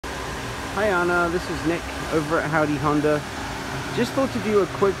Hi Anna, this is Nick over at Howdy Honda. Just thought to do a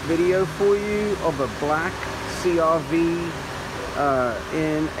quick video for you of a black CRV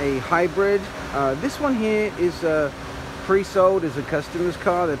in a hybrid. This one here is pre-sold as a customer's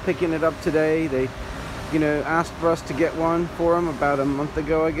car. They're picking it up today. They, asked for us to get one for them about a month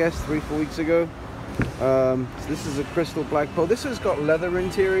ago, I guess, 3-4 weeks ago. So this is a crystal black pearl. This has got leather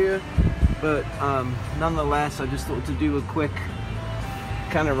interior, but nonetheless, I just thought to do a quick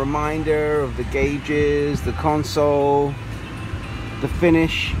kind of reminder of the gauges, the console, the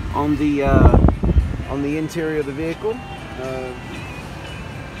finish on the interior of the vehicle.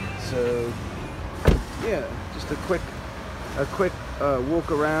 So yeah, just a quick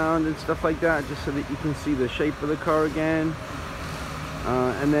walk around and stuff like that, just so that you can see the shape of the car again.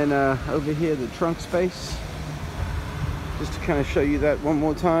 And then over here, the trunk space, just to kind of show you that one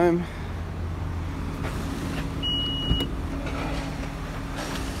more time.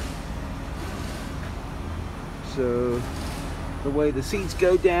 So the way the seats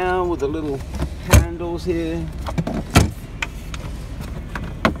go down with the little handles here.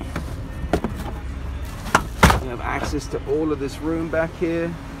 You have access to all of this room back here.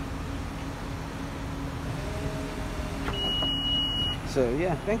 So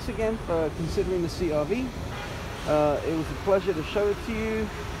yeah, thanks again for considering the CRV. It was a pleasure to show it to you,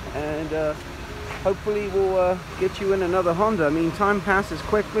 and hopefully we'll get you in another Honda. I mean, time passes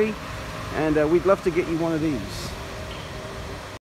quickly, and we'd love to get you one of these.